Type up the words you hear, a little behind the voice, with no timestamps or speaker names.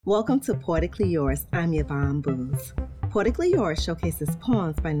Welcome to Poetically Yours. I'm Yvonne Booz. Poetically Yours showcases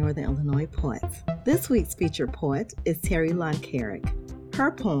poems by Northern Illinois poets. This week's featured poet is Terry Loncaric. Her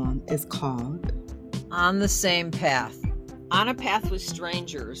poem is called On the Same Path. On a path with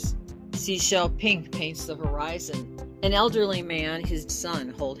strangers, seashell pink paints the horizon. An elderly man, his son,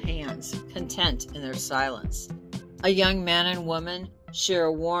 hold hands, content in their silence. A young man and woman share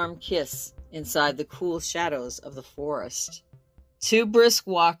a warm kiss inside the cool shadows of the forest. Two brisk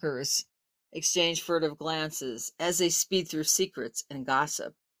walkers exchange furtive glances as they speed through secrets and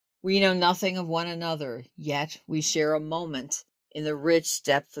gossip. We know nothing of one another, yet we share a moment in the rich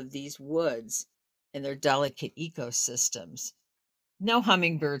depth of these woods and their delicate ecosystems. No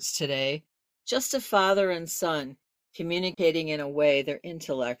hummingbirds today, just a father and son communicating in a way their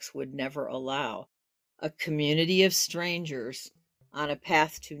intellects would never allow. A community of strangers on a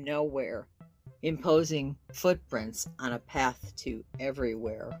path to nowhere, imposing footprints on a path to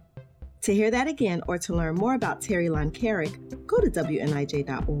everywhere. To hear that again or to learn more about Terry Loncaric, go to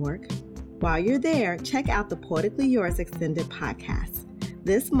WNIJ.org. While you're there, check out the Poetically Yours Extended podcast.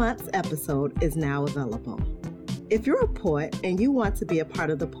 This month's episode is now available. If you're a poet and you want to be a part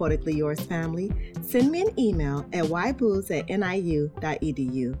of the Poetically Yours family, send me an email at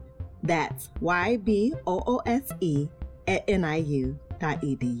ybooze@niu.edu. That's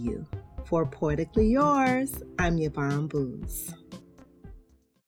YBOOSE@niu.edu. For Poetically Yours, I'm Yvonne Booz.